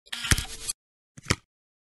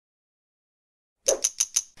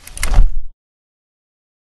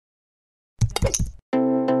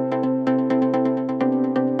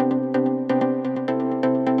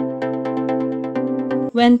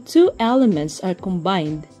when two elements are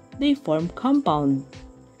combined, they form compound.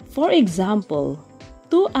 For example,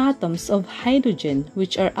 two atoms of hydrogen,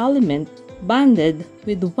 which are element, bonded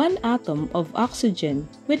with one atom of oxygen,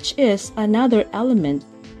 which is another element.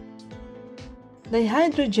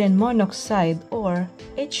 Dihydrogen monoxide, or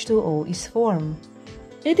H2O, is formed.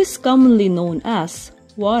 It is commonly known as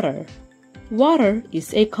water. Water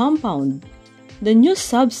is a compound. The new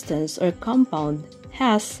substance or compound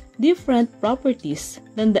has different properties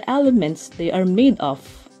than the elements they are made of,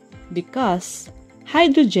 because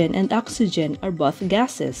hydrogen and oxygen are both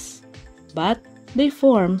gases, but they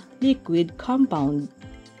form liquid compound.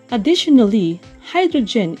 Additionally,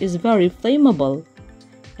 hydrogen is very flammable,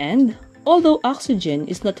 and although oxygen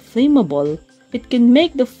is not flammable, it can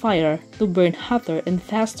make the fire to burn hotter and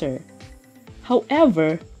faster.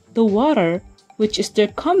 However, the water, which is their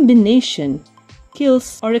combination,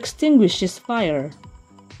 kills or extinguishes fire.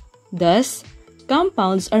 Thus,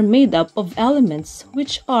 compounds are made up of elements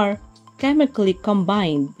which are chemically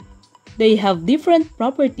combined. They have different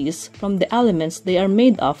properties from the elements they are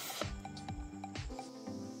made of.